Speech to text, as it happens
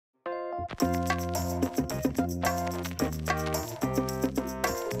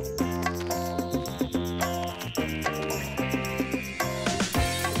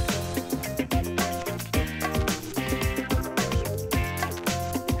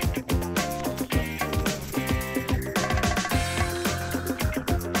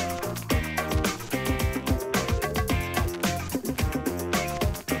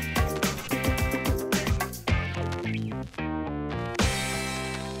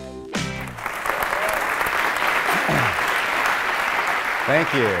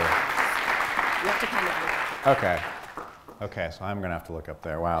Thank you. You have to kind of look. Okay. Okay, so I'm going to have to look up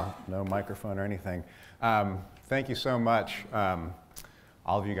there. Wow, no microphone or anything. Thank you so much, all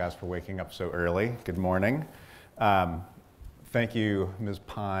of you guys, for waking up so early. Good morning. Thank you, Ms.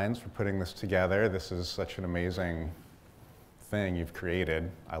 Pines, for putting this together. This is such an amazing thing you've created.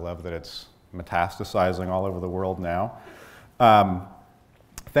 I love that it's metastasizing all over the world now.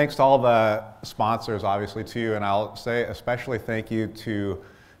 Thanks to all the sponsors, obviously, too, and I'll say especially thank you to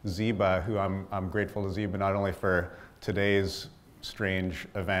Zeba, who I'm grateful to Zeba not only for today's strange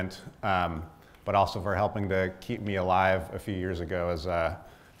event, but also for helping to keep me alive a few years ago as a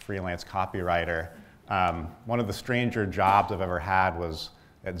freelance copywriter. One of the stranger jobs I've ever had was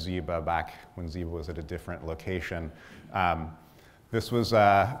at Zeba, back when Zeba was at a different location. This was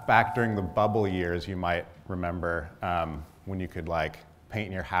back during the bubble years, you might remember, when you could like paint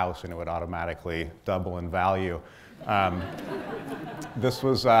your house and it would automatically double in value. This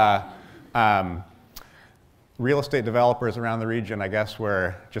was real estate developers around the region, I guess,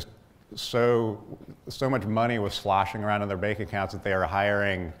 were just so much money was sloshing around in their bank accounts that they were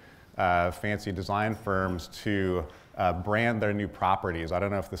hiring fancy design firms to brand their new properties. I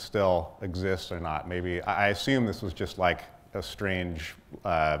don't know if this still exists or not. Maybe, I assume this was just like a strange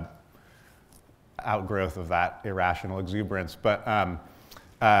outgrowth of that irrational exuberance. But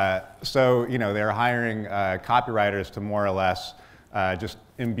so, you know, they're hiring copywriters to more or less just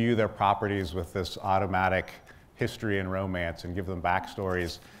imbue their properties with this automatic history and romance and give them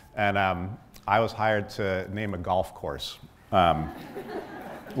backstories. And I was hired to name a golf course,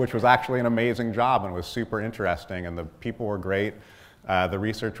 which was actually an amazing job and was super interesting. And the people were great. The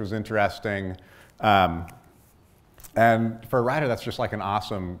research was interesting. And for a writer, that's just like an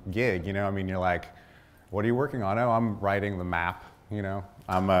awesome gig, you know? I mean, you're like, what are you working on? Oh, I'm writing the map, you know?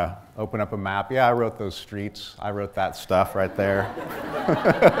 I'm open up a map. Yeah, I wrote those streets. I wrote that stuff right there.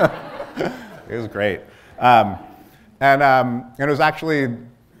 It was great. And it was actually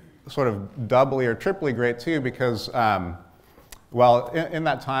sort of doubly or triply great too because, well, in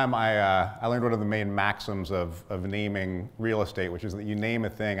that time I learned one of the main maxims of naming real estate, which is that you name a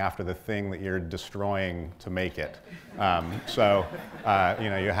thing after the thing that you're destroying to make it. So, you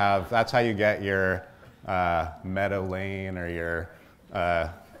know, you have, that's how you get your Meadow Lane or your,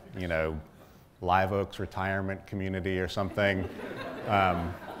 you know, Live Oaks retirement community or something.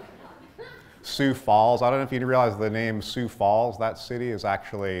 Sioux Falls, I don't know if you realize the name Sioux Falls, that city is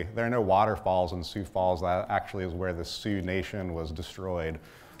actually, there are no waterfalls in Sioux Falls. That actually is where the Sioux Nation was destroyed,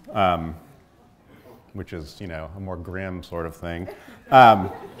 which is, you know, a more grim sort of thing.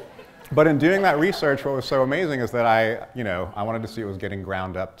 But in doing that research, what was so amazing is that I wanted to see what was getting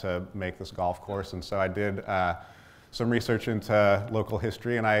ground up to make this golf course. And so I did some research into local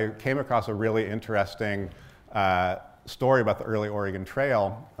history, and I came across a really interesting story about the early Oregon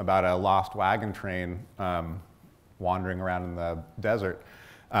Trail, about a lost wagon train wandering around in the desert,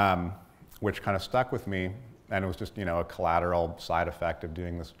 which kind of stuck with me. And it was just, you know, a collateral side effect of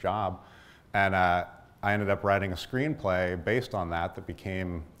doing this job. And I ended up writing a screenplay based on that that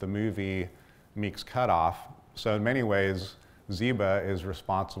became the movie Meek's Cutoff. So in many ways, Zeba is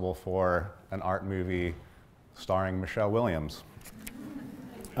responsible for an art movie starring Michelle Williams.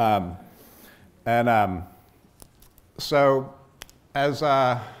 So as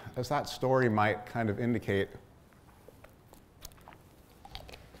that story might kind of indicate,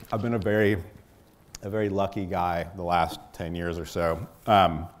 I've been a very lucky guy the last 10 years or so.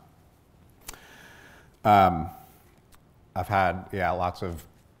 I've had, yeah, lots of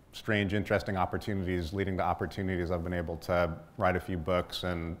strange, interesting opportunities leading to opportunities. I've been able to write a few books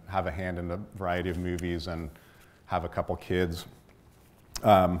and have a hand in a variety of movies and have a couple kids.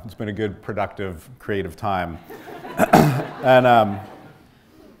 It's been a good, productive, creative time. And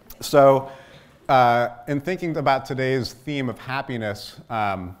so in thinking about today's theme of happiness,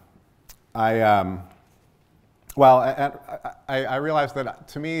 I realized that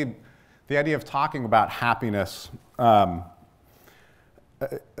to me, the idea of talking about happiness, I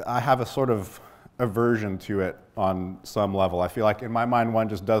have a sort of aversion to it on some level. I feel like in my mind, one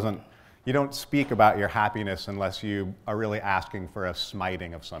just doesn't you don't speak about your happiness unless you are really asking for a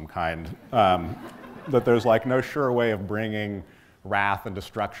smiting of some kind. That there's like no sure way of bringing wrath and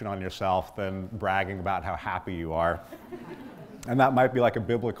destruction on yourself than bragging about how happy you are. And that might be like a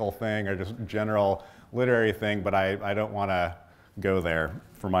biblical thing or just general literary thing, but I don't want to go there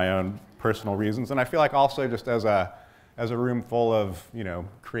for my own personal reasons. And I feel like also just as a room full of, you know,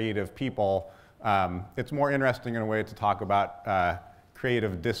 creative people, it's more interesting in a way to talk about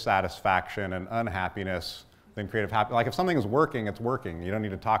creative dissatisfaction and unhappiness than creative happiness. Like if something is working, it's working. You don't need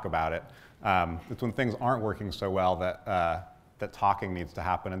to talk about it. It's when things aren't working so well that, that talking needs to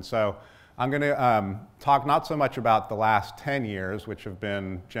happen. And so I'm going to talk not so much about the last 10 years, which have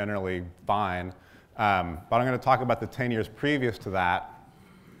been generally fine, but I'm going to talk about the 10 years previous to that,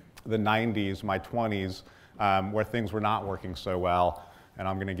 the 90s, my 20s, where things were not working so well. And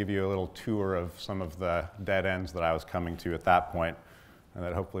I'm going to give you a little tour of some of the dead ends that I was coming to at that point, and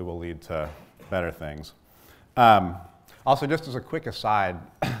that hopefully will lead to better things. Also, just as a quick aside,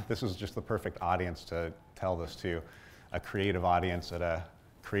 this is just the perfect audience to tell this to, a creative audience at a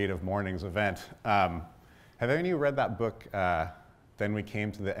Creative Mornings event. Have any of you read that book, Then We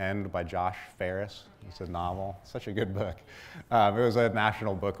Came to the End by Josh Ferris? It's a novel, such a good book. It was a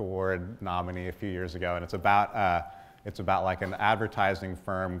National Book Award nominee a few years ago, and it's about like an advertising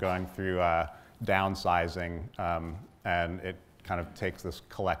firm going through downsizing, and it kind of takes this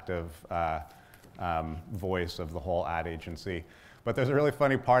collective voice of the whole ad agency. But there's a really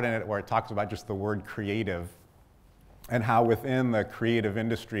funny part in it where it talks about just the word creative and how within the creative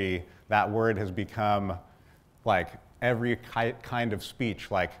industry that word has become like every kind of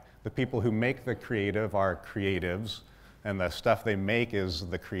speech. Like the people who make the creative are creatives, and the stuff they make is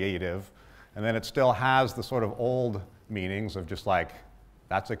the creative. And then it still has the sort of old meanings of just like,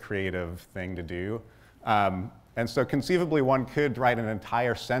 that's a creative thing to do. And so conceivably one could write an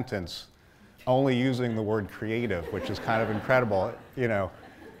entire sentence only using the word creative, which is kind of incredible. You know,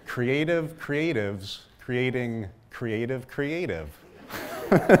 creative creatives creating creative creative.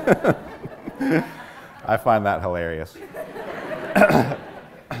 I find that hilarious.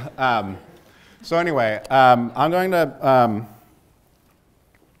 So anyway, I'm going to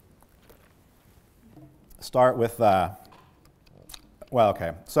start with, well,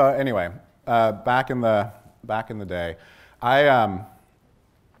 okay. So anyway, back in the day, I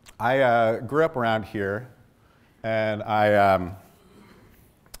grew up around here, and I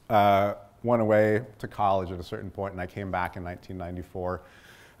went away to college at a certain point, and I came back in 1994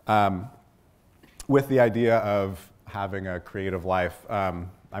 with the idea of having a creative life.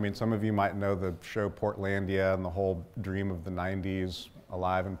 I mean, some of you might know the show Portlandia and the whole dream of the 90s,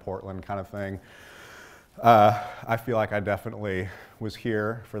 alive in Portland kind of thing. I feel like I definitely was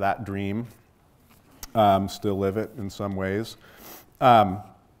here for that dream, still live it in some ways.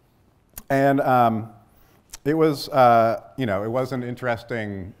 It was, you know, it was an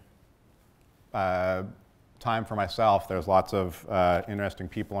interesting time for myself. There's lots of interesting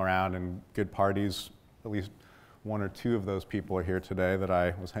people around and good parties. At least one or two of those people are here today that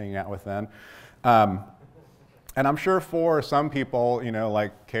I was hanging out with then. And I'm sure for some people, you know,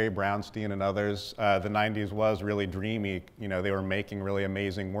 like Carrie Brownstein and others, the 90s was really dreamy. You know, they were making really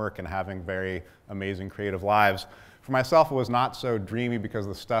amazing work and having very amazing creative lives. For myself, it was not so dreamy because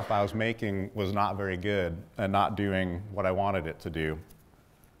the stuff I was making was not very good and not doing what I wanted it to do.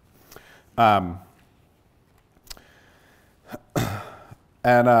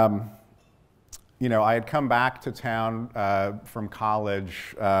 You know, I had come back to town from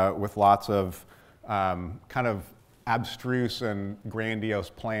college with lots of kind of abstruse and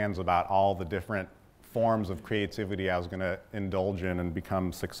grandiose plans about all the different forms of creativity I was going to indulge in and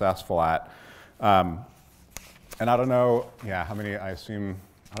become successful at. And I don't know, yeah, how many, I assume,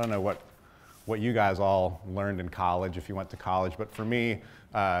 I don't know what you guys all learned in college, if you went to college, but for me,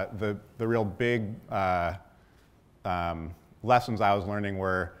 the real big lessons I was learning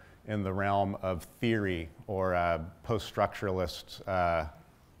were in the realm of theory or post-structuralist,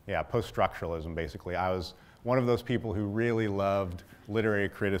 post-structuralism, basically. I was one of those people who really loved literary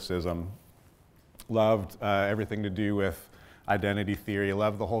criticism, loved everything to do with identity theory,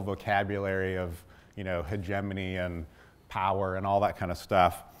 loved the whole vocabulary of, you know, hegemony and power and all that kind of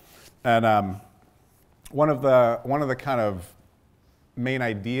stuff. And one of the kind of main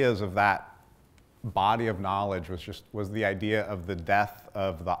ideas of that body of knowledge was the idea of the death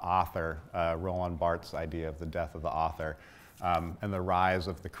of the author, Roland Barthes' idea of the death of the author, and the rise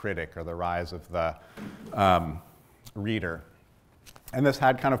of the critic or the rise of the reader. And this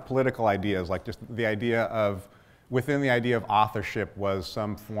had kind of political ideas, like just the idea of, within the idea of authorship was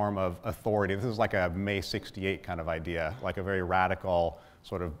some form of authority. This is like a May '68 kind of idea, like a very radical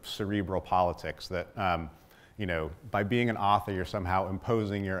sort of cerebral politics that, you know, by being an author, you're somehow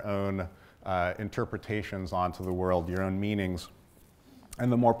imposing your own interpretations onto the world, your own meanings.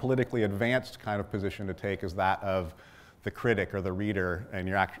 And the more politically advanced kind of position to take is that of the critic or the reader,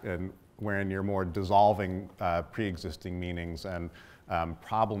 and wherein you're more dissolving pre-existing meanings and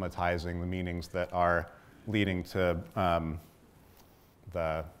problematizing the meanings that are leading to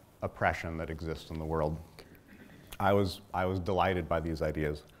the oppression that exists in the world. I was delighted by these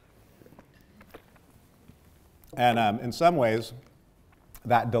ideas. And in some ways,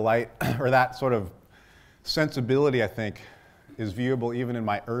 that delight, or that sort of sensibility, I think, is viewable even in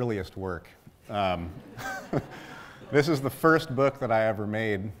my earliest work. This is the first book that I ever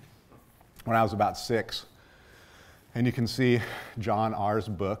made when I was about 6. And you can see John R.'s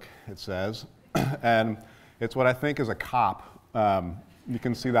book, it says. And it's what I think is a cop. You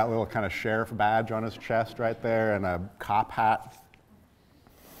can see that little kind of sheriff badge on his chest right there and a cop hat.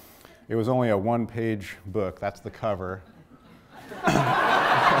 It was only a 1-page book. That's the cover.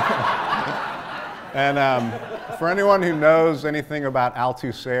 And for anyone who knows anything about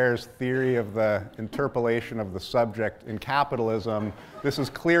Althusser's theory of the interpolation of the subject in capitalism, this is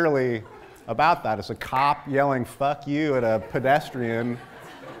clearly about that. It's a cop yelling "fuck you" at a pedestrian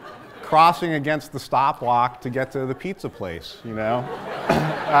crossing against the stopwalk to get to the pizza place, you know?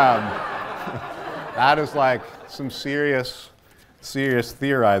 That is like some serious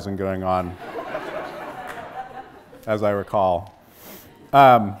theorizing going on, as I recall.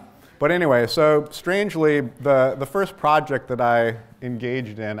 But anyway, so strangely, the first project that I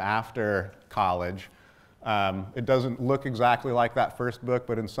engaged in after college, it doesn't look exactly like that first book,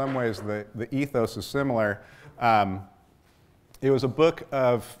 but in some ways the ethos is similar. It was a book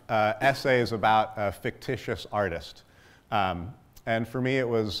of essays about a fictitious artist. And for me, it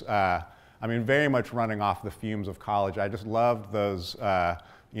was, I mean, very much running off the fumes of college. I just loved those,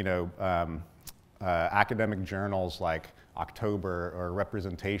 you know, academic journals like October or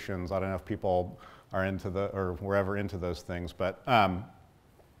Representations. I don't know if people are into or were ever into those things, but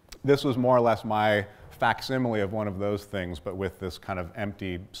this was more or less my facsimile of one of those things, but with this kind of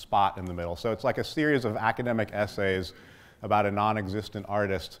empty spot in the middle. So it's like a series of academic essays about a non-existent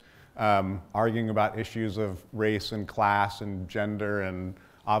artist arguing about issues of race and class and gender and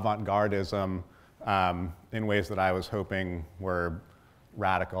avant-gardism in ways that I was hoping were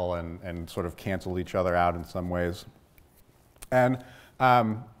radical and sort of canceled each other out in some ways. And,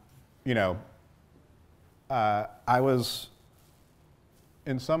 you know, I was,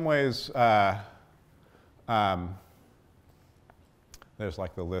 in some ways, there's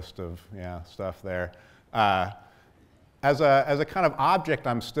like the list of, yeah, stuff there. As a kind of object,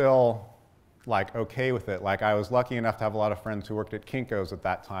 I'm still like okay with it. Like I was lucky enough to have a lot of friends who worked at Kinko's at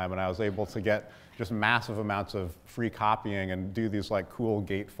that time, and I was able to get just massive amounts of free copying and do these like cool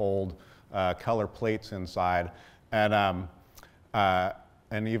gatefold color plates inside, and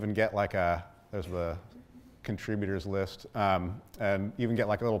even get like there's the contributors list, and even get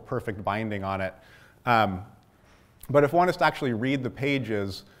like a little perfect binding on it. But if one is to actually read the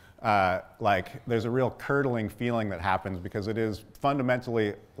pages, like there's a real curdling feeling that happens because it is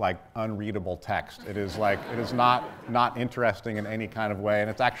fundamentally like unreadable text. It is like, it is not interesting in any kind of way, and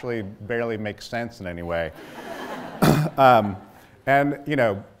it actually barely makes sense in any way. And you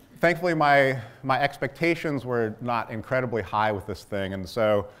know, thankfully my expectations were not incredibly high with this thing, and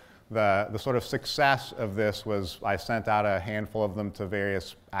so the sort of success of this was I sent out a handful of them to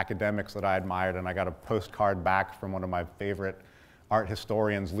various academics that I admired, and I got a postcard back from one of my favorite art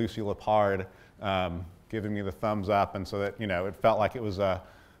historians, Lucy Lepard, giving me the thumbs up, and so that, you know, it felt like it was a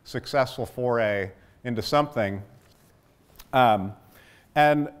successful foray into something. And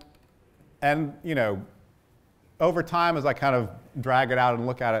you know, over time, as I kind of drag it out and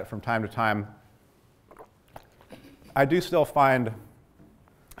look at it from time to time, I do still find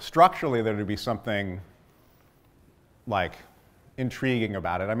structurally there to be something like intriguing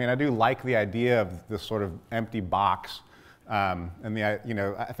about it. I mean, I do like the idea of this sort of empty box. And you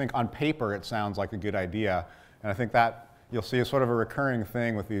know, I think on paper it sounds like a good idea, and I think that you'll see a sort of a recurring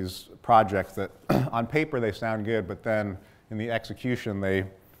thing with these projects that on paper they sound good, but then in the execution they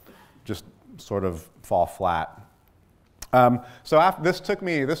just sort of fall flat. So after, this took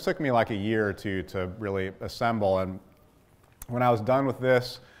me like a year or two to really assemble, and when I was done with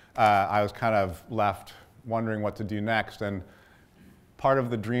this, I was kind of left wondering what to do next. And part of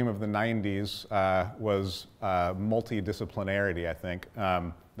the dream of the 90s was multidisciplinarity, I think.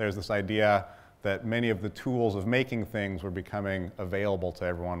 There's this idea that many of the tools of making things were becoming available to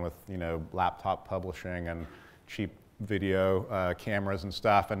everyone with, you know, laptop publishing and cheap video cameras and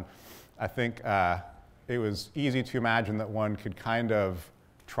stuff. And I think it was easy to imagine that one could kind of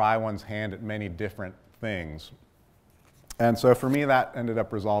try one's hand at many different things. And so for me, that ended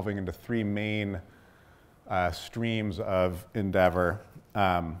up resolving into three main streams of endeavor,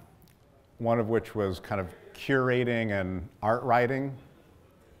 one of which was kind of curating and art writing,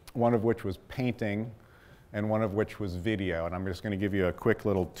 one of which was painting, and one of which was video. And I'm just going to give you a quick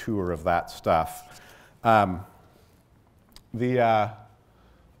little tour of that stuff.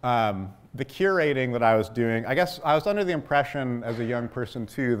 The curating that I was doing, I guess I was under the impression as a young person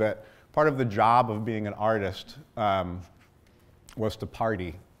too that part of the job of being an artist was to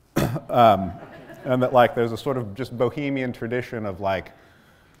party. And that like there's a sort of just bohemian tradition of like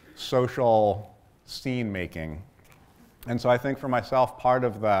social scene making. And so I think for myself, part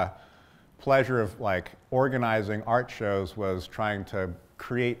of the pleasure of like organizing art shows was trying to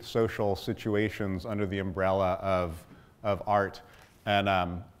create social situations under the umbrella of art. And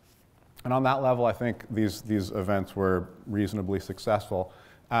on that level, I think these events were reasonably successful.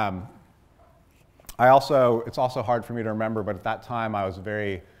 It's also hard for me to remember, but at that time I was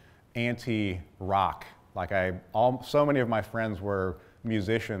very anti-rock. Like so many of my friends were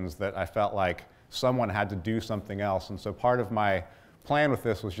musicians that I felt like someone had to do something else. And so part of my plan with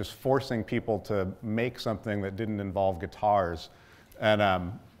this was just forcing people to make something that didn't involve guitars. And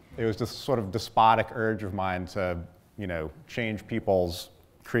it was this sort of despotic urge of mine to, you know, change people's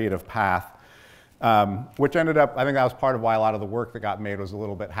creative path, which ended up, I think that was part of why a lot of the work that got made was a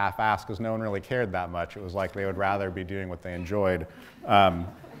little bit half-assed, because no one really cared that much. It was like they would rather be doing what they enjoyed.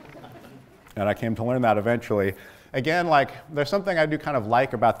 And I came to learn that eventually. Again, like, there's something I do kind of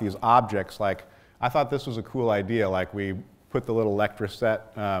like about these objects. Like, I thought this was a cool idea. Like, we put the little Electroset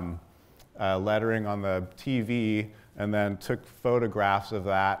lettering on the TV and then took photographs of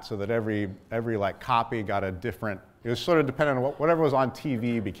that so that every like copy got a different, it was sort of dependent on whatever was on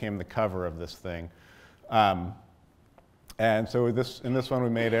TV became the cover of this thing. And so in this one we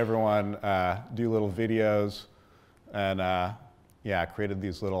made everyone do little videos and yeah, created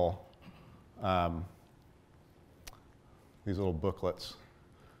these little booklets.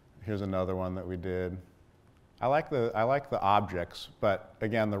 Here's another one that we did. I like the objects, but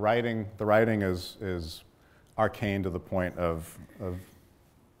again, the writing is arcane to the point of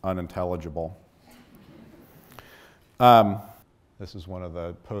unintelligible. This is one of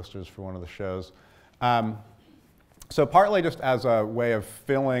the posters for one of the shows. So partly just as a way of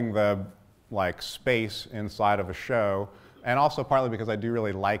filling the like space inside of a show, and also partly because I do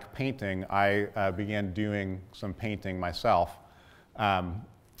really like painting, I began doing some painting myself.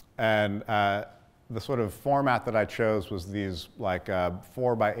 The sort of format that I chose was these like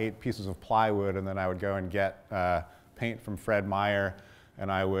 4x8 pieces of plywood, and then I would go and get paint from Fred Meyer, and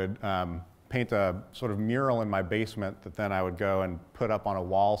I would paint a sort of mural in my basement that then I would go and put up on a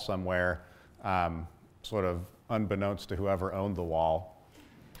wall somewhere, sort of unbeknownst to whoever owned the wall.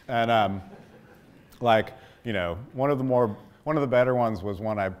 And like, you know, one of the better ones was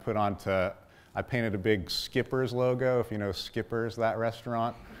one I put onto, I painted a big Skipper's logo, if you know Skipper's, that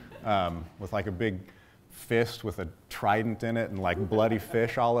restaurant, with like a big fist with a trident in it and like bloody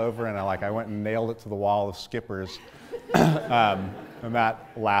fish all over, and I went and nailed it to the wall of Skipper's, and that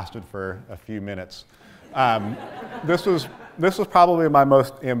lasted for a few minutes. This was probably my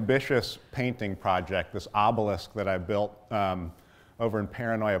most ambitious painting project, this obelisk that I built over in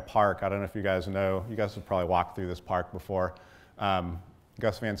Paranoia Park. I don't know if you guys know, you guys have probably walked through this park before.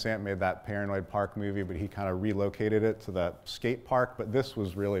 Gus Van Sant made that Paranoid Park movie, but he kind of relocated it to the skate park, but this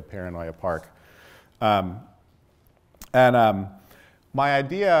was really Paranoia Park. My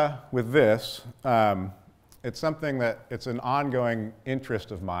idea with this, it's something that, it's an ongoing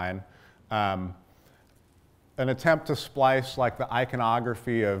interest of mine, an attempt to splice like the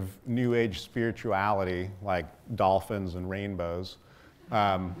iconography of New Age spirituality, like dolphins and rainbows,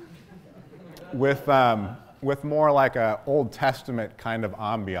 with more like a Old Testament kind of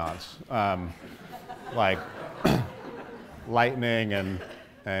ambiance, like lightning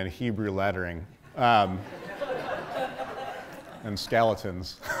and Hebrew lettering, and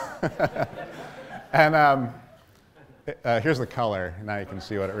skeletons. And here's the color. Now you can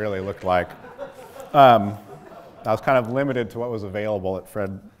see what it really looked like. I was kind of limited to what was available at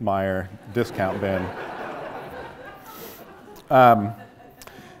Fred Meyer discount bin.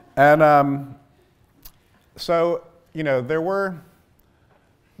 So, you know, there were,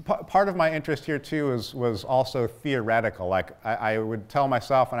 part of my interest here too was also theoretical. Like I would tell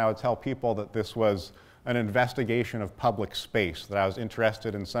myself and I would tell people that this was an investigation of public space, that I was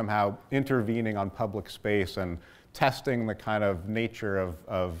interested in somehow intervening on public space and testing the kind of nature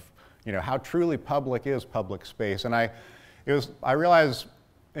of you know, how truly public is public space. And I realized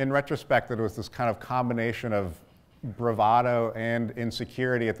in retrospect, that it was this kind of combination of bravado and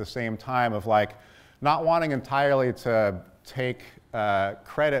insecurity at the same time, of like not wanting entirely to take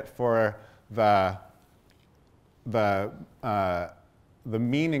credit for the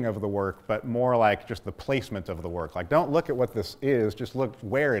meaning of the work, but more like just the placement of the work. Like, don't look at what this is, just look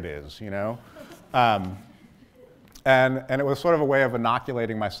where it is, you know? And it was sort of a way of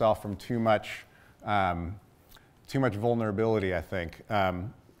inoculating myself from too much vulnerability, I think.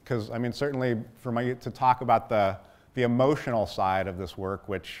 Because, I mean, certainly for me to talk about the emotional side of this work,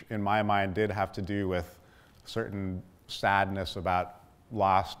 which in my mind did have to do with certain sadness about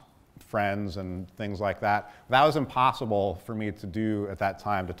lost friends and things like that, that was impossible for me to do at that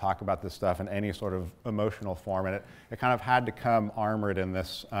time, to talk about this stuff in any sort of emotional form. And it kind of had to come armored in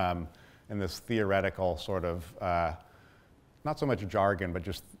this theoretical sort of, not so much jargon, but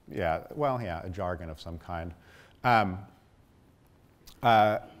just, yeah, well, yeah, a jargon of some kind.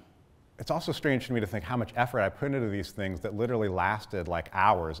 It's also strange to me to think how much effort I put into these things that literally lasted like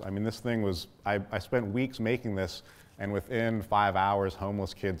hours. I mean, this thing was, I spent weeks making this, and within 5 hours,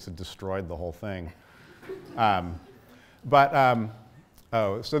 homeless kids had destroyed the whole thing. So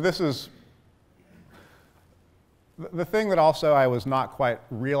this is, the thing that also I was not quite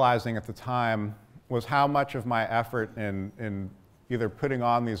realizing at the time was how much of my effort in either putting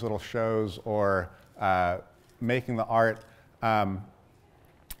on these little shows or making the art,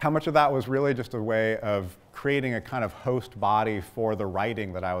 how much of that was really just a way of creating a kind of host body for the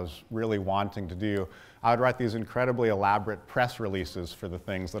writing that I was really wanting to do. I would write these incredibly elaborate press releases for the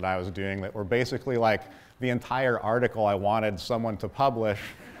things that I was doing that were basically like the entire article I wanted someone to publish,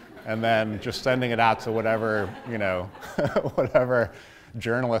 and then just sending it out to whatever, you know, whatever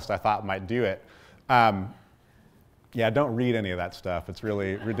journalist I thought might do it. Yeah, don't read any of that stuff. It's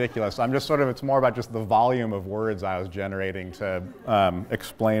really ridiculous. I'm just sort of, it's more about just the volume of words I was generating to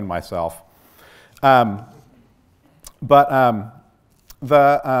explain myself.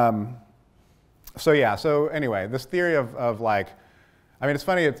 So anyway, this theory of like, I mean, it's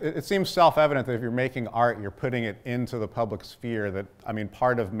funny, it seems self-evident that if you're making art, you're putting it into the public sphere. That, I mean,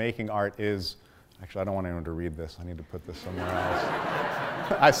 part of making art is, actually, I don't want anyone to read this. I need to put this somewhere else.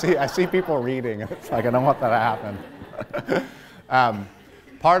 I see people reading, and it's like, I don't want that to happen.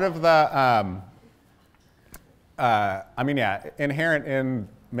 Part of the, I mean, yeah, inherent in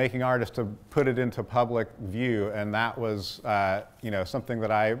making art is to put it into public view, and that was, you know, something that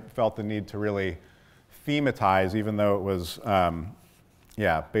I felt the need to really thematize, even though it was,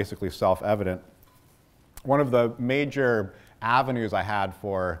 yeah, basically self-evident. One of the major avenues I had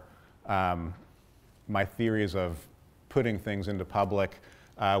for my theories of putting things into public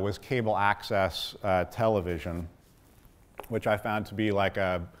was cable access television, which I found to be like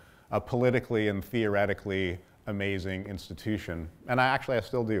a politically and theoretically amazing institution. And I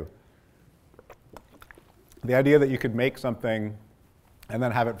still do. The idea that you could make something and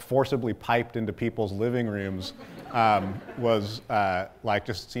then have it forcibly piped into people's living rooms was like,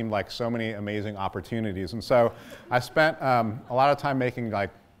 just seemed like so many amazing opportunities. And so I spent a lot of time making like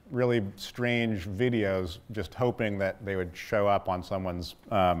really strange videos, just hoping that they would show up on someone's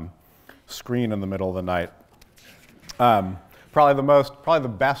screen in the middle of the night. Probably the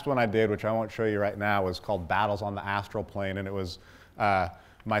best one I did, which I won't show you right now, was called Battles on the Astral Plane, and it was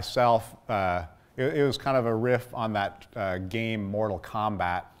myself. It was kind of a riff on that game Mortal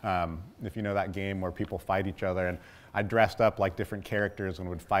Kombat, if you know that game where people fight each other, and I dressed up like different characters and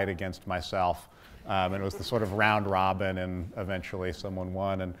would fight against myself, and it was the sort of round robin, and eventually someone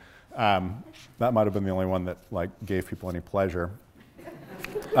won, and that might have been the only one that like gave people any pleasure.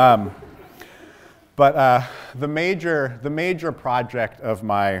 But the major project of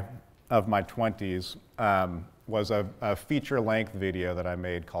my 20s was a feature-length video that I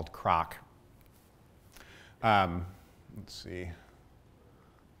made called Croc. Let's see.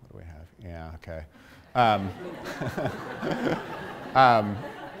 What do we have? Yeah, okay.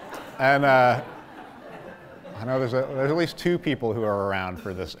 And I know there's at least 2 people who are around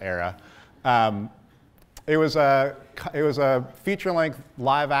for this era. It was a feature-length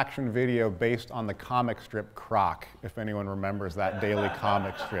live-action video based on the comic strip Croc, if anyone remembers that daily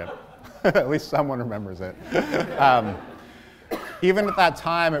comic strip. At least someone remembers it. Even at that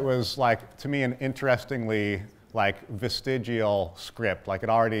time, it was like, to me, an interestingly like vestigial script, like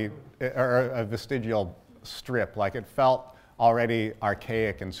or a vestigial strip. Like it felt already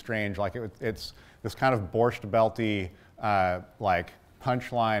archaic and strange. Like it's this kind of Borscht Belty like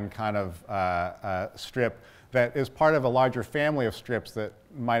punchline kind of strip that is part of a larger family of strips that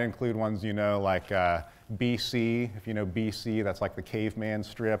might include ones, you know, like BC, if you know BC, that's like the caveman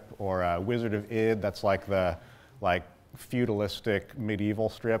strip, or Wizard of Id, that's like the feudalistic medieval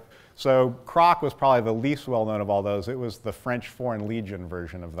strip. So Croc was probably the least well-known of all those. It was the French Foreign Legion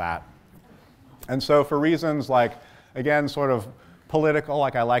version of that. And so for reasons like, again, sort of political,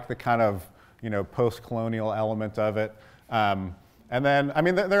 like I like the kind of, post-colonial element of it. And then, I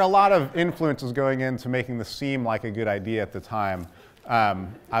mean, there are a lot of influences going into making this seem like a good idea at the time. I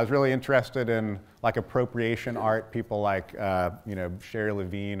was really interested in like appropriation art, people like, Sherry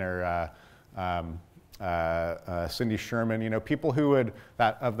Levine or Cindy Sherman, people who would,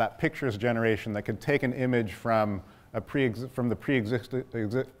 of that pictures generation that could take an image from the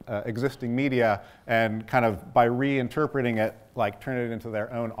existing media and kind of by reinterpreting it, like turn it into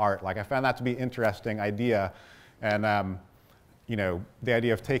their own art. Like I found that to be an interesting idea. And the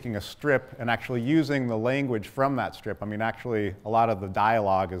idea of taking a strip and actually using the language from that strip. I mean, actually, a lot of the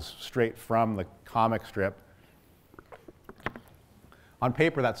dialogue is straight from the comic strip. On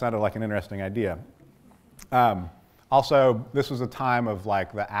paper, that sounded like an interesting idea. Also, this was a time of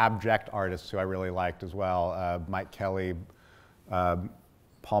like the abject artists who I really liked as well. Mike Kelly,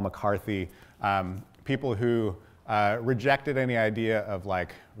 Paul McCarthy, people who rejected any idea of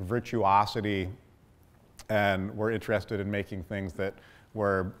like virtuosity and were interested in making things that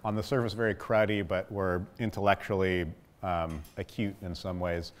were on the surface very cruddy, but were intellectually acute in some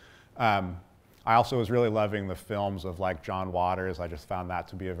ways. I also was really loving the films of like John Waters. I just found that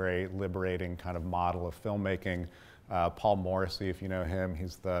to be a very liberating kind of model of filmmaking. Paul Morrissey, if you know him,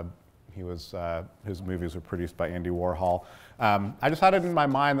 his movies were produced by Andy Warhol. I just had it in my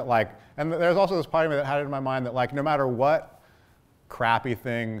mind that like, and there's also this part of me that had it in my mind that like, no matter what crappy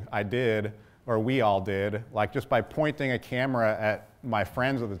thing I did, or we all did, like just by pointing a camera at my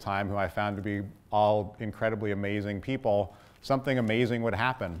friends at the time, who I found to be all incredibly amazing people, something amazing would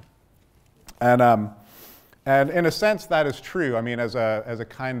happen. And in a sense, that is true. I mean, as a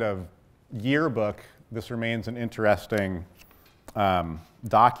kind of yearbook, this remains an interesting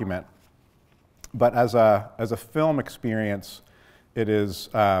document. But as a film experience, it is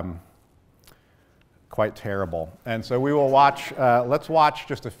quite terrible. And so we will watch, let's watch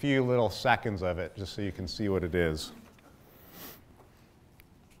just a few little seconds of it, just so you can see what it is.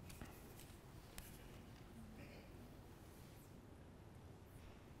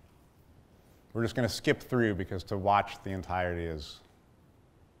 We're just going to skip through because to watch the entirety is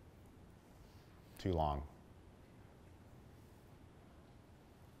too long.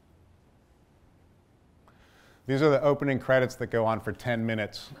 These are the opening credits that go on for 10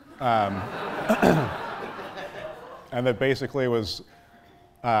 minutes. And that basically was,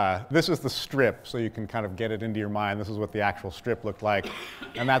 this is the strip, so you can kind of get it into your mind. This is what the actual strip looked like.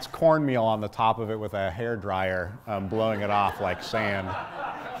 And that's cornmeal on the top of it with a hairdryer blowing it off like sand.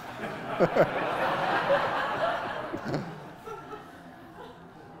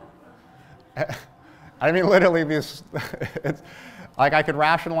 I mean, literally, it's like I could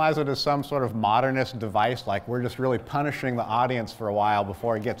rationalize it as some sort of modernist device, like we're just really punishing the audience for a while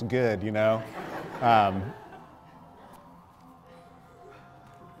before it gets good, you know?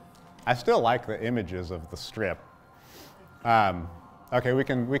 I still like the images of the strip. Okay, we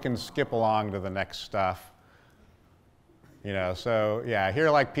can skip along to the next stuff. You know, so yeah, here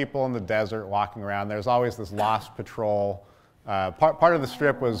are like people in the desert walking around. There's always this lost patrol. Part of the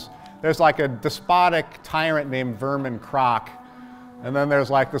strip was, there's like a despotic tyrant named Vermin Croc, and then there's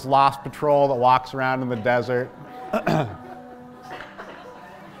like this lost patrol that walks around in the desert.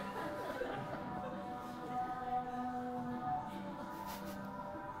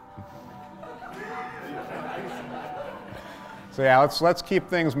 So yeah, let's keep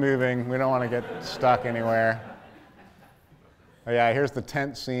things moving. We don't want to get stuck anywhere. Oh yeah, here's the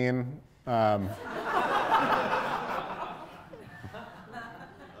tent scene.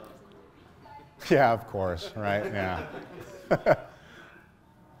 Yeah, of course, right? Yeah.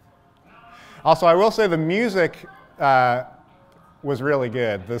 Also, I will say the music was really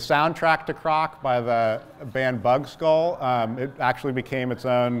good. The soundtrack to Croc by the band Bug Skull, it actually became its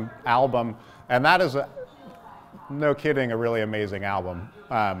own album, and that is, no kidding, a really amazing album.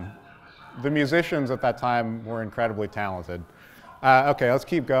 The musicians at that time were incredibly talented. Okay, let's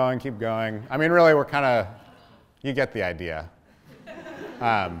keep going, keep going. I mean, really, we're kind of, you get the idea.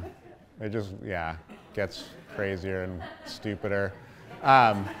 It just, yeah, gets crazier and stupider.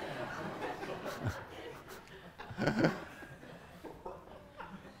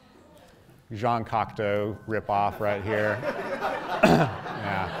 Jean Cocteau ripoff right here.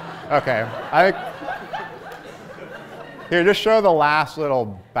 Yeah, okay. Here, just show the last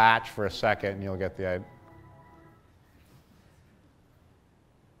little batch for a second and you'll get the idea.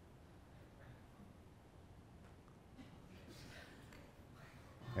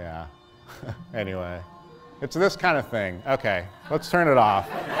 Yeah. Anyway. It's this kind of thing. Okay, let's turn it off.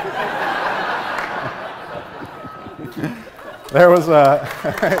 There was a,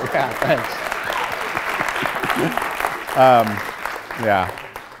 yeah, thanks. Yeah.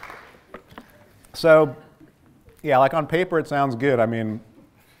 So, yeah, like on paper it sounds good. I mean,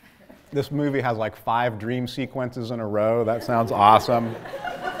 this movie has like 5 dream sequences in a row. That sounds awesome.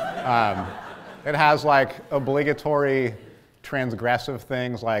 It has like obligatory transgressive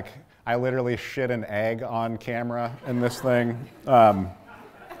things, like I literally shit an egg on camera in this thing.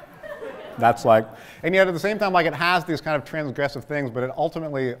 That's like, and yet at the same time, like it has these kind of transgressive things, but it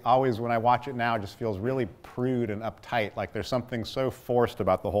ultimately always, when I watch it now, just feels really prude and uptight. Like there's something so forced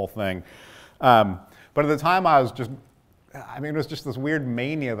about the whole thing. But at the time I was just, I mean, it was just this weird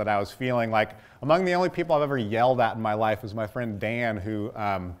mania that I was feeling. Like, among the only people I've ever yelled at in my life is my friend Dan, who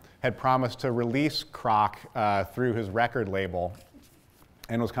had promised to release Croc through his record label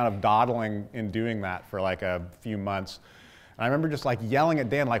and was kind of dawdling in doing that for like a few months. And I remember just like yelling at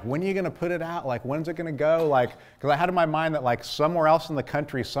Dan, like, when are you gonna put it out? Like, when's it gonna go? Like, because I had in my mind that like somewhere else in the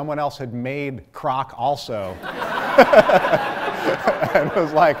country, someone else had made Croc also. And it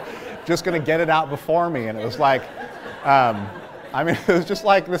was like, just gonna get it out before me. And it was like, I mean, it was just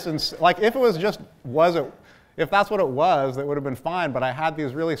like this, like if it was just, if that's what it was, that would have been fine, but I had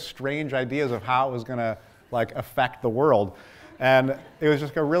these really strange ideas of how it was gonna like affect the world. And it was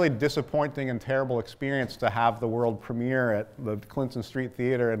just a really disappointing and terrible experience to have the world premiere at the Clinton Street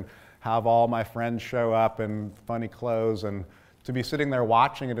Theater and have all my friends show up in funny clothes, and to be sitting there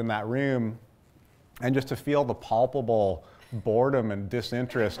watching it in that room and just to feel the palpable boredom and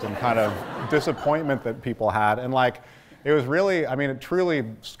disinterest and kind of disappointment that people had. And like, it was really, I mean, it truly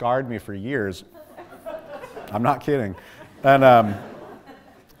scarred me for years. I'm not kidding. And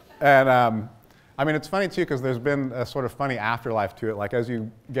I mean, it's funny too, because there's been a sort of funny afterlife to it. Like as you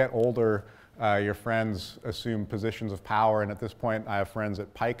get older, your friends assume positions of power, and at this point I have friends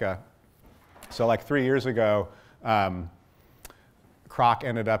at Pica. So like 3 years ago, Croc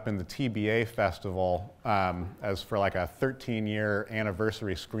ended up in the TBA festival as for like a 13-year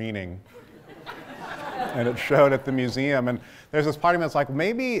anniversary screening. And it showed at the museum, and there's this part of me that's like,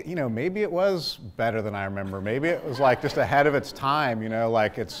 maybe, you know, maybe it was better than I remember. Maybe it was like just ahead of its time, you know,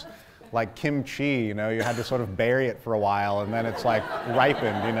 like it's like kimchi, you know, you had to sort of bury it for a while and then it's like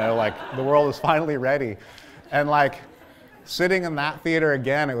ripened, you know, like the world is finally ready. And like sitting in that theater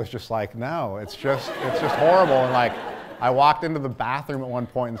again, it was just like, no, it's just horrible. And like I walked into the bathroom at one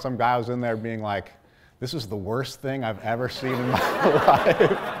point and some guy was in there being like, this is the worst thing I've ever seen in my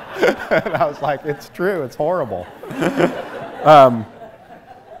life. And I was like, it's true, it's horrible.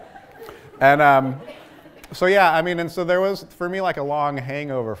 So yeah, I mean, and so there was, for me, like a long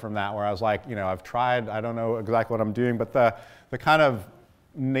hangover from that where I was like, you know, I've tried, I don't know exactly what I'm doing, but the kind of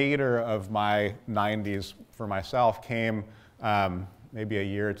nadir of my 90s for myself came maybe a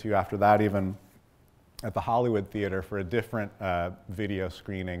year or two after that even at the Hollywood Theater for a different video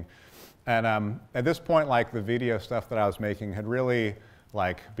screening. And at this point, like the video stuff that I was making had really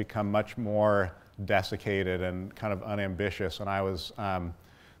like become much more desiccated and kind of unambitious, and I was,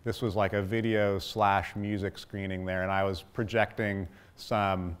 this was like a video/music screening there, and I was projecting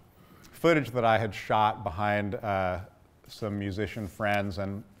some footage that I had shot behind some musician friends,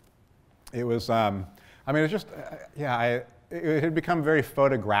 and it was, I mean, it was just, yeah, it had become very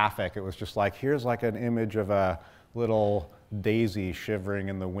photographic. It was just like, here's like an image of a little daisy shivering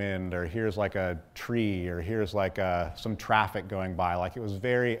in the wind, or here's like a tree, or here's like some traffic going by. Like it was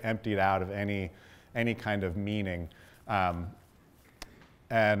very emptied out of any kind of meaning.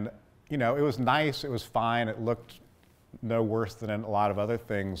 And, you know, it was nice, it was fine, it looked no worse than a lot of other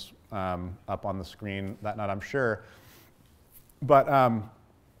things up on the screen that night, I'm sure. But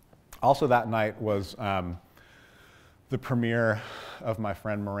also that night was the premiere of my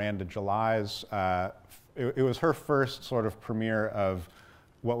friend Miranda July's. It was her first sort of premiere of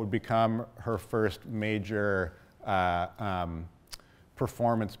what would become her first major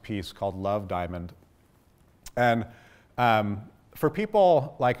performance piece called Love Diamond. And for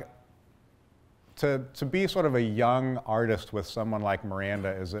people like, to be sort of a young artist with someone like Miranda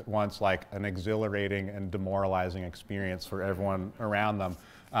is at once like an exhilarating and demoralizing experience for everyone around them.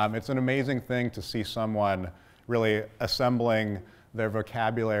 It's an amazing thing to see someone really assembling their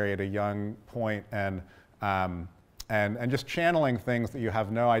vocabulary at a young point and just channeling things that you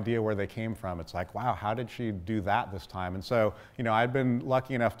have no idea where they came from. It's like, wow, how did she do that this time? And so, you know, I'd been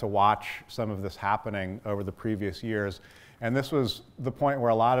lucky enough to watch some of this happening over the previous years. And this was the point where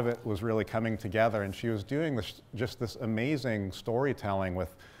a lot of it was really coming together, and she was doing this, just this amazing storytelling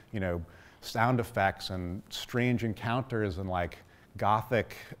with, you know, sound effects and strange encounters and like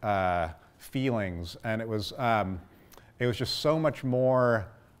gothic feelings, and it was just so much more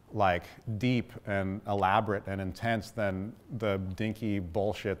like deep and elaborate and intense than the dinky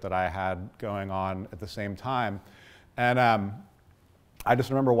bullshit that I had going on at the same time. And I just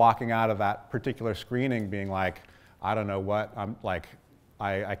remember walking out of that particular screening being like, I don't know what, I'm like,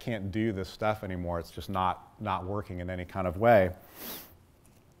 I can't do this stuff anymore. It's just not working in any kind of way.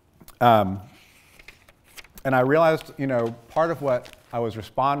 And I realized, you know, part of what I was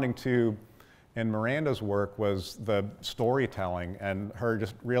responding to in Miranda's work was the storytelling and her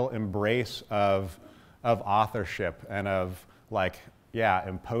just real embrace of authorship and of like, yeah,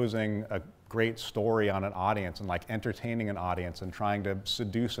 imposing a great story on an audience and like entertaining an audience and trying to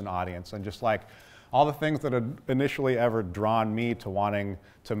seduce an audience and just like all the things that had initially ever drawn me to wanting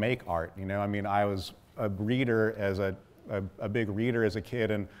to make art. You know, I mean, I was a reader as a big reader as a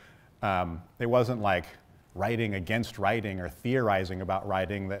kid, and it wasn't like writing against writing or theorizing about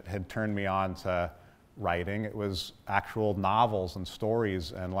writing that had turned me on to writing. It was actual novels and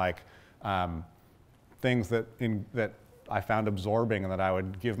stories and like things that I found absorbing and that I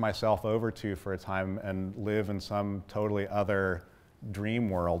would give myself over to for a time and live in some totally other dream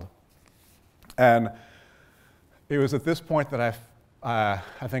world. And it was at this point that I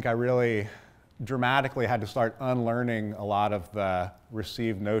think I really dramatically had to start unlearning a lot of the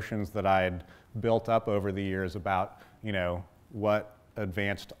received notions that I'd built up over the years about, you know, what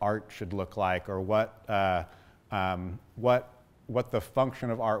advanced art should look like, or what the function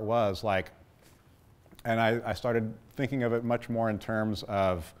of art was like. And I started thinking of it much more in terms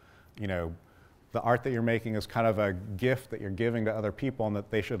of, you know, the art that you're making is kind of a gift that you're giving to other people and that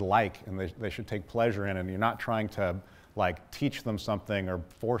they should like and they should take pleasure in, and you're not trying to like teach them something or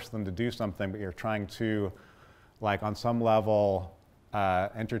force them to do something, but you're trying to, like, on some level,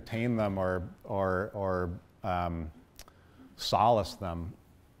 entertain them or solace them.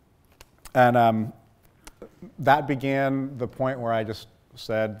 And that began the point where I just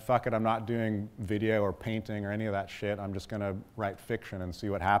said, fuck it, I'm not doing video or painting or any of that shit. I'm just going to write fiction and see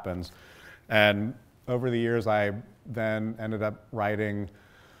what happens. And over the years, I then ended up writing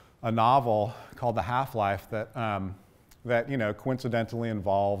a novel called The Half-Life that you know, coincidentally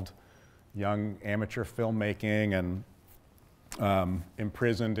involved young amateur filmmaking and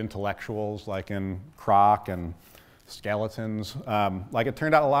imprisoned intellectuals like in Croc and Skeletons. Like, it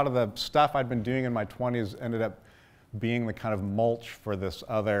turned out a lot of the stuff I'd been doing in my 20s ended up being the kind of mulch for this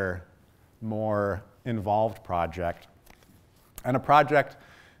other, more involved project. And a project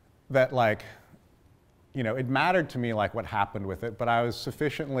that, like, you know, it mattered to me like what happened with it, but I was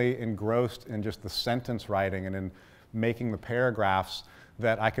sufficiently engrossed in just the sentence writing and in making the paragraphs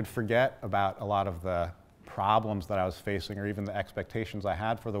that I could forget about a lot of the problems that I was facing or even the expectations I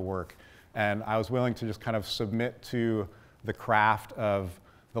had for the work. And I was willing to just kind of submit to the craft of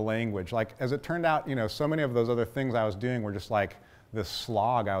the language. Like, as it turned out, you know, so many of those other things I was doing were just like this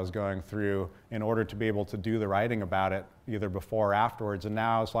slog I was going through in order to be able to do the writing about it, either before or afterwards. And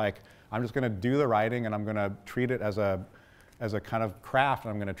now it's like, I'm just going to do the writing and I'm going to treat it as a kind of craft,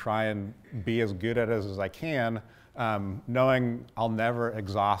 and I'm going to try and be as good at it as I can, knowing I'll never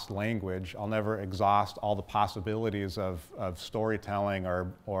exhaust language. I'll never exhaust all the possibilities of storytelling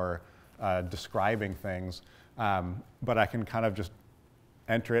or describing things. But I can kind of just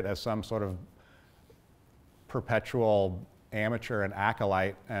enter it as some sort of perpetual amateur and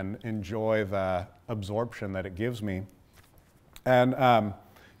acolyte and enjoy the absorption that it gives me. And,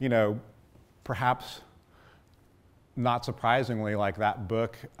 you know, perhaps not surprisingly, like, that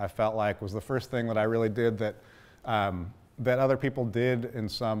book, I felt like was the first thing that I really did that that other people did in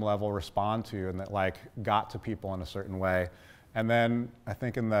some level respond to, and that like got to people in a certain way. And then I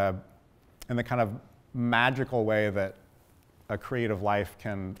think in the kind of magical way that a creative life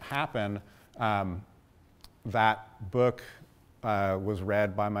can happen, that book was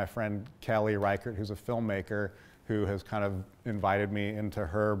read by my friend Kelly Reichert, who's a filmmaker, who has kind of invited me into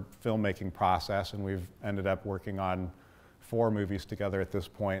her filmmaking process, and we've ended up working on 4 movies together at this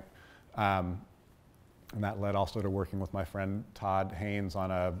point. And that led also to working with my friend Todd Haynes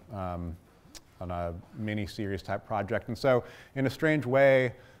on a mini-series type project. And so, in a strange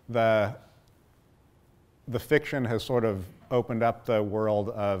way, the fiction has sort of opened up the world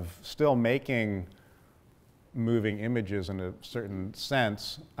of still making moving images in a certain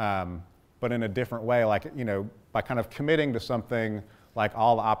sense, but in a different way. Like, you know, by kind of committing to something, like,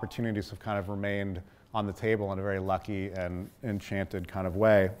 all the opportunities have kind of remained on the table in a very lucky and enchanted kind of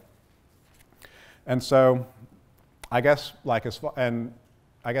way. And so, I guess, like, so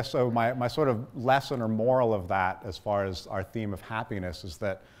my sort of lesson or moral of that, as far as our theme of happiness, is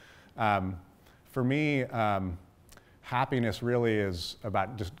that for me, happiness really is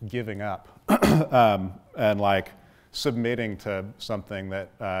about just giving up and like submitting to something that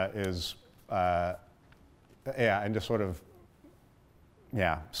and just sort of,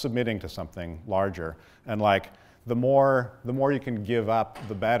 submitting to something larger. And like the more you can give up,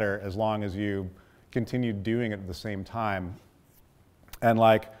 the better, as long as you continue doing it at the same time. And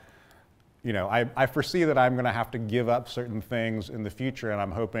like, I foresee that I'm going to have to give up certain things in the future, and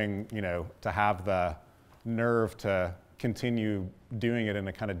I'm hoping, to have the nerve to continue doing it in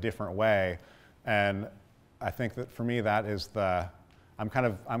a kind of different way. And I think that for me, that is I'm kind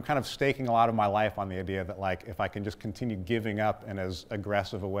of staking a lot of my life on the idea that like if I can just continue giving up in as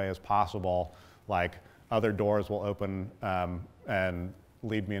aggressive a way as possible, like other doors will open and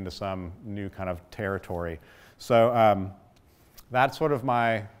lead me into some new kind of territory. So that's sort of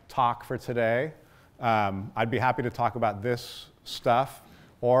my talk for today. I'd be happy to talk about this stuff,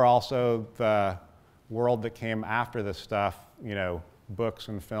 or also the world that came after this stuff, books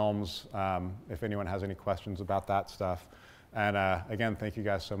and films, if anyone has any questions about that stuff. And again, thank you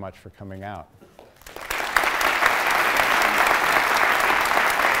guys so much for coming out.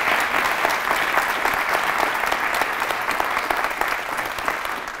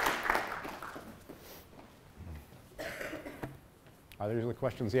 Are there usually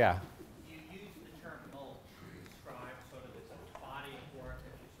questions? Yeah. You use the term mulch to describe sort of this body of work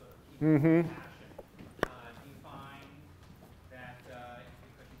that you sort of keep in passion. Do you find that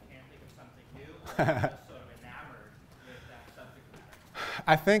because you can't think of something new, or are you just sort of enamored with that subject matter?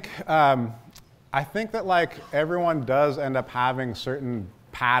 I think that like everyone does end up having certain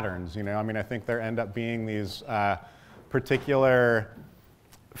patterns, I mean, I think there end up being these particular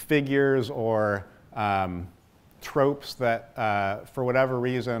figures or tropes that, for whatever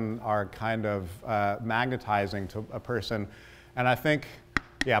reason, are kind of magnetizing to a person. And I think,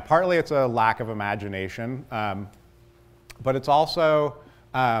 partly it's a lack of imagination, but it's also,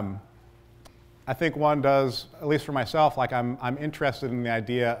 I think one does, at least for myself, like I'm interested in the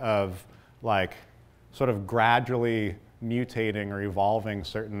idea of like sort of gradually mutating or evolving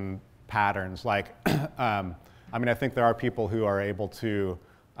certain patterns. Like, I mean, I think there are people who are able to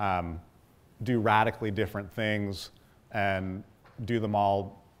do radically different things and do them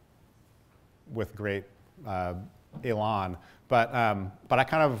all with great elan. But I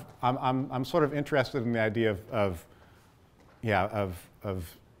kind of, I'm sort of interested in the idea of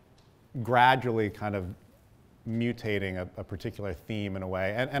gradually kind of mutating a particular theme in a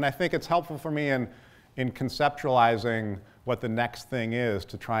way. And I think it's helpful for me in conceptualizing what the next thing is,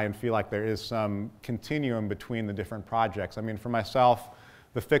 to try and feel like there is some continuum between the different projects. I mean, for myself,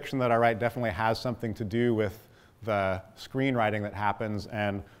 the fiction that I write definitely has something to do with the screenwriting that happens,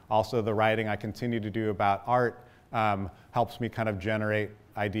 and also the writing I continue to do about art helps me kind of generate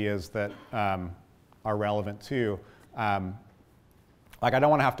ideas that are relevant too. Like I don't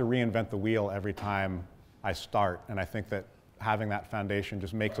want to have to reinvent the wheel every time I start, and I think that having that foundation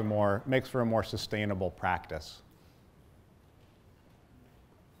just makes for a more sustainable practice.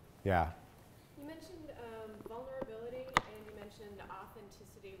 Yeah. You mentioned vulnerability and you mentioned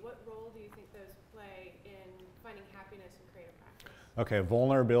authenticity. What role do you think those play in finding happiness in creative practice? Okay,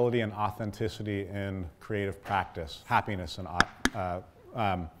 vulnerability and authenticity in creative practice, happiness and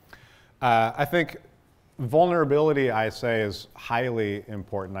I think vulnerability, I say, is highly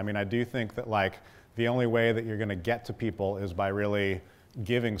important. I mean, I do think that like the only way that you're going to get to people is by really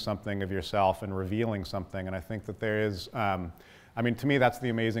giving something of yourself and revealing something. And I think that there is, I mean, to me, that's the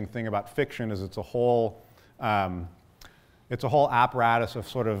amazing thing about fiction, is it's a whole apparatus of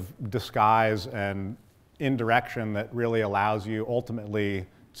sort of disguise and indirection that really allows you ultimately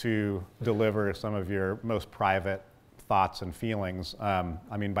to deliver some of your most private thoughts and feelings.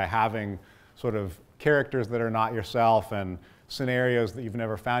 I mean, by having sort of characters that are not yourself and scenarios that you've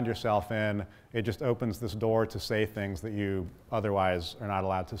never found yourself in, it just opens this door to say things that you otherwise are not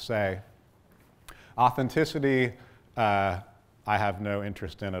allowed to say. Authenticity, I have no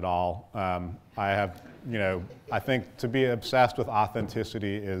interest in at all. I think to be obsessed with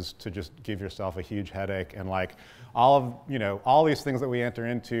authenticity is to just give yourself a huge headache, and like all these things that we enter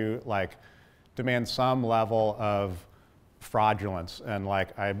into like demand some level of fraudulence, and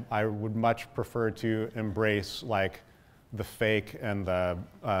like I would much prefer to embrace like the fake and the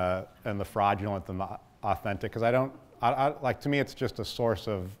fraudulent than the authentic, because like to me it's just a source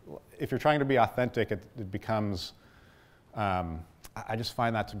of, if you're trying to be authentic, it becomes I just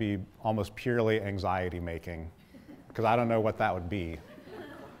find that to be almost purely anxiety making, because I don't know what that would be.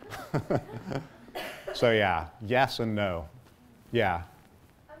 So yeah, yes and no. Yeah.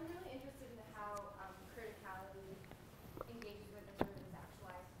 I'm really interested in how criticality engages with and sort of is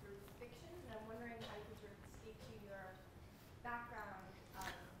actualized through fiction, and I'm wondering how you could sort of speak to your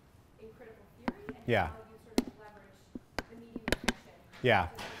Yeah. how you sort of leverage the medium of fiction. Yeah.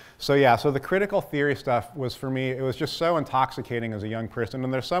 So the critical theory stuff was, for me, it was just so intoxicating as a young person.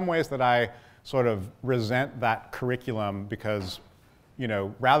 And there's some ways that I sort of resent that curriculum because, you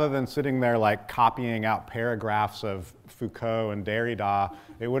know, rather than sitting there like copying out paragraphs of Foucault and Derrida,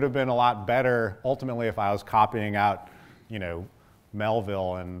 it would have been a lot better ultimately if I was copying out, you know,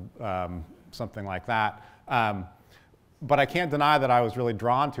 Melville and something like that. But I can't deny that I was really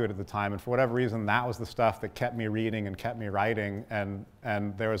drawn to it at the time, and for whatever reason, that was the stuff that kept me reading and kept me writing, and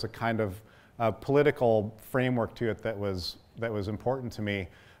there was a kind of political framework to it that was important to me.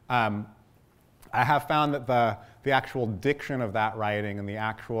 I have found that the actual diction of that writing and the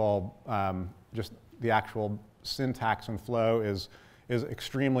actual just the actual syntax and flow is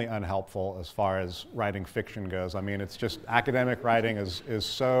extremely unhelpful as far as writing fiction goes. I mean, it's just academic writing is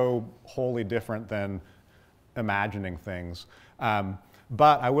so wholly different than imagining things.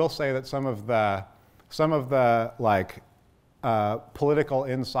 But I will say that some of the like political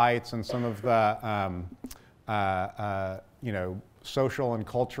insights and some of the you know, social and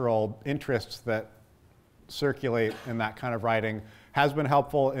cultural interests that circulate in that kind of writing has been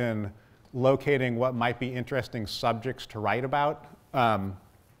helpful in locating what might be interesting subjects to write about.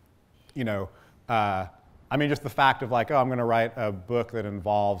 You know, I mean, just the fact of like, oh, I'm going to write a book that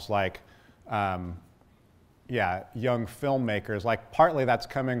involves like, yeah, young filmmakers. Like, partly that's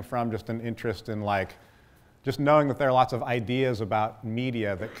coming from just an interest in like, just knowing that there are lots of ideas about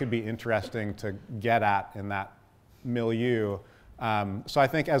media that could be interesting to get at in that milieu. So I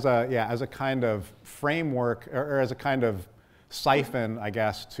think as a kind of framework or as a kind of siphon, I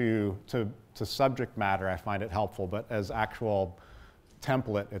guess, to subject matter, I find it helpful. But as actual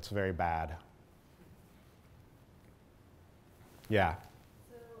template, it's very bad. Yeah.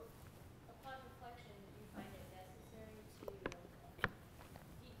 So, upon reflection, do you find it necessary to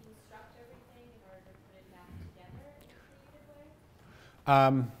deconstruct everything in order to put it back together in a creative way?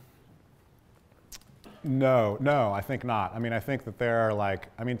 No, I think not. I mean, I think that there are like,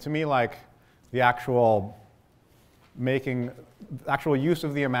 I mean, to me, like the actual use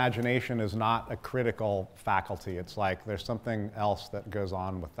of the imagination is not a critical faculty. It's like there's something else that goes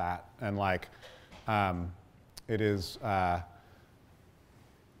on with that, and like it is, yeah.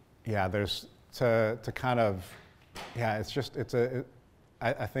 There's to kind of, yeah. It's just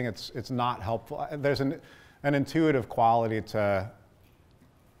I think it's not helpful. There's an intuitive quality to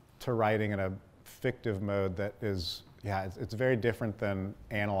writing in a fictive mode that is, yeah, it's very different than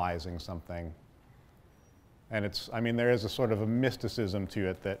analyzing something. And I mean, there is a sort of a mysticism to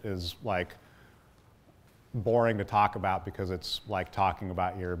it that is like boring to talk about because it's like talking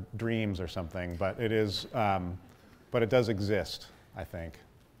about your dreams or something, but it is, but it does exist, I think.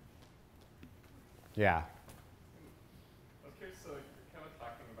 Yeah. I was curious, so you're kind of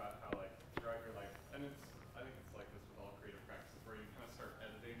talking about how like throughout your life, and I think it's like this with all creative practices, where you kind of start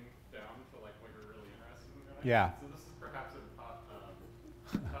editing down to like what you're really interested in doing. Yeah. So this is perhaps a tough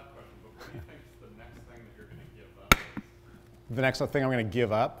question, but what do you think is the next thing that you're going to give up? The next thing I'm going to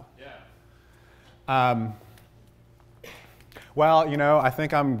give up? Yeah. Well, you know, I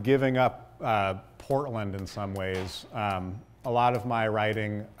think I'm giving up Portland in some ways. A lot of my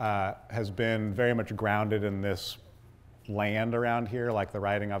writing has been very much grounded in this land around here. Like the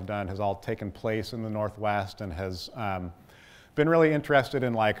writing I've done has all taken place in the Northwest and has been really interested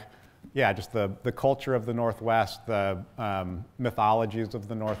in like, yeah, just the culture of the Northwest, the mythologies of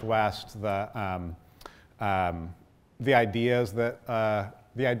the Northwest, the ideas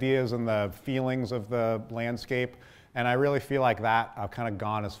and the feelings of the landscape. And I really feel like that I've kind of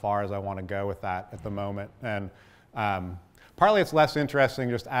gone as far as I want to go with that at the moment. And partly it's less interesting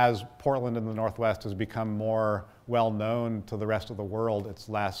just as Portland in the Northwest has become more well known to the rest of the world. It's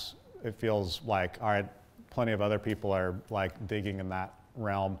less, it feels like, all right, plenty of other people are like digging in that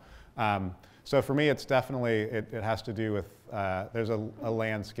realm. So for me, it's definitely, it has to do with, there's a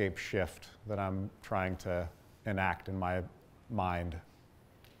landscape shift that I'm trying to enact in my mind.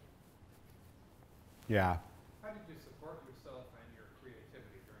 Yeah. How did you support yourself and your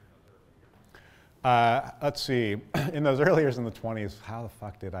creativity during those early years? Let's see, in those early years in the 20s, how the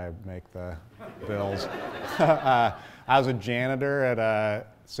fuck did I make the bills? I was a janitor at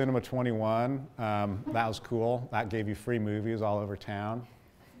Cinema 21. That was cool. That gave you free movies all over town.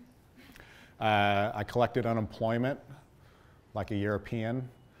 I collected unemployment like a European.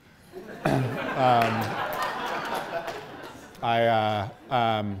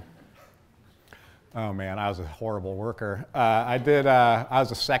 Oh man, I was a horrible worker. I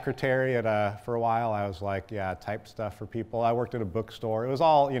was a secretary for a while. I was like, yeah, type stuff for people. I worked at a bookstore. It was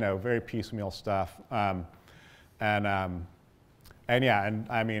all, you know, very piecemeal stuff. And yeah, and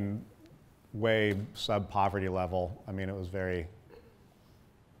I mean, way sub-poverty level. I mean, it was very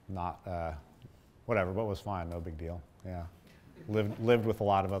not, whatever, but it was fine, no big deal, yeah. Lived with a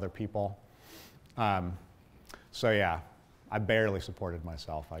lot of other people. So yeah, I barely supported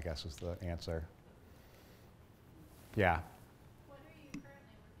myself, I guess is the answer. Yeah. What are you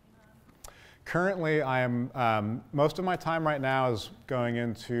currently working on? Currently, I am, most of my time right now is going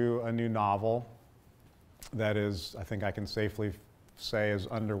into a new novel that is, I think I can safely say, is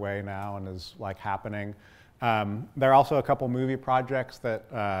underway now and is like happening. There are also a couple movie projects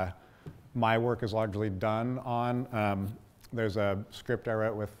that my work is largely done on. There's a script I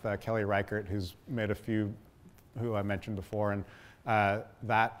wrote with Kelly Reichert, who's made a few, who I mentioned before, and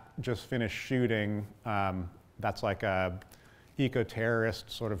that just finished shooting. That's like a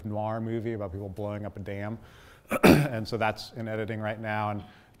eco-terrorist sort of noir movie about people blowing up a dam. And so that's in editing right now.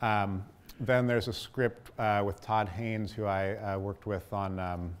 And then there's a script with Todd Haynes, who I worked with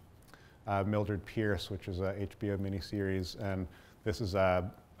on Mildred Pierce, which is a HBO miniseries. And this is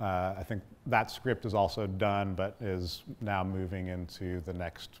I think that script is also done, but is now moving into the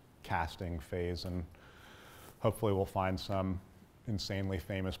next casting phase. And hopefully we'll find some insanely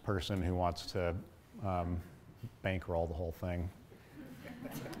famous person who wants to bankroll the whole thing.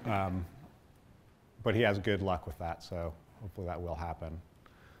 But he has good luck with that, so hopefully that will happen.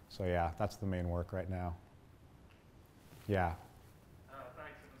 So yeah, that's the main work right now. Yeah.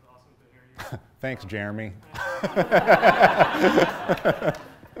 Thanks, it was awesome to hear you. Thanks, Jeremy.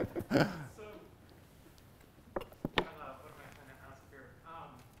 So, what am I trying to ask here?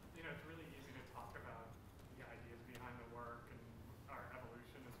 You know, it's really easy to talk about the ideas behind the work and our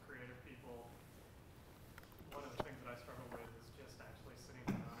evolution as creative people. One of the things that I struggle with is just actually sitting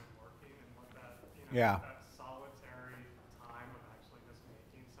down and working and what that, you know, Yeah. that solitary time of actually just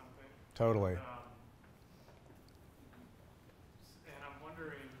making something. Totally. And I'm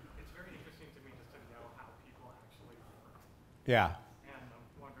wondering, it's very interesting to me just to know how people actually work. Yeah. And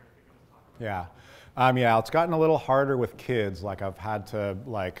I'm wondering if you could just talk about Yeah. that. Yeah, it's gotten a little harder with kids. Like I've had to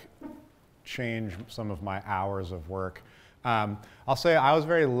like change some of my hours of work. I'll say I was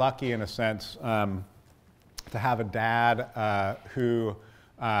very lucky in a sense to have a dad who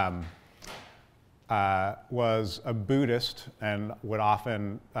was a Buddhist and would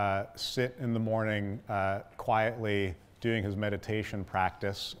often sit in the morning quietly doing his meditation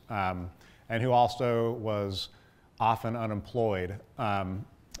practice, and who also was often unemployed.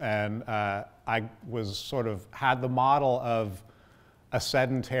 And I was sort of had the model of a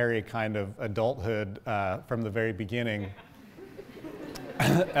sedentary kind of adulthood from the very beginning.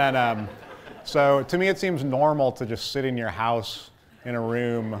 And so to me it seems normal to just sit in your house in a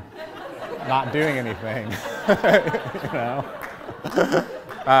room not doing anything, you know?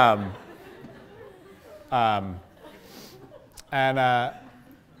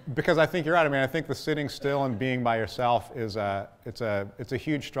 Because I think you're right. I mean, I think the sitting still and being by yourself is it's a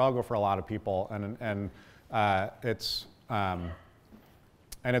huge struggle for a lot of people, and it's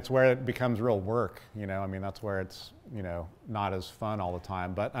where it becomes real work. You know, I mean, that's where it's, you know, not as fun all the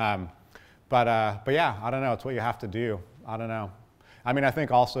time. But yeah, I don't know. It's what you have to do. I don't know. I mean, I think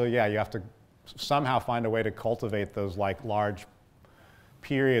also, yeah, you have to somehow find a way to cultivate those like large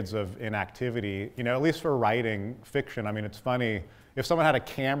periods of inactivity. You know, at least for writing fiction. I mean, it's funny. If someone had a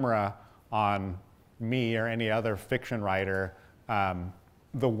camera on me or any other fiction writer,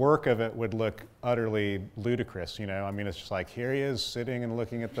 the work of it would look utterly ludicrous, you know? I mean, it's just like, here he is sitting and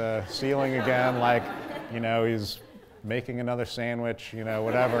looking at the ceiling again, like, you know, he's making another sandwich, you know,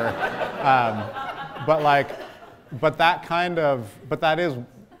 whatever. But that is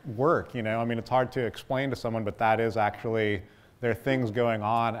work, you know? I mean, it's hard to explain to someone, but that is actually, there are things going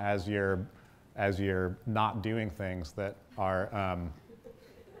on as you're not doing things that are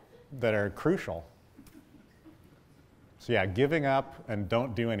crucial. So yeah, giving up and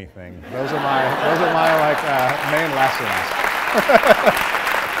don't do anything. Those are my like main lessons.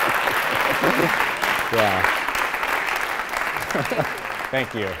 Yeah.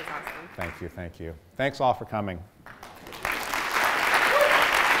 Thank you. Thank you. Thank you. Thanks all for coming.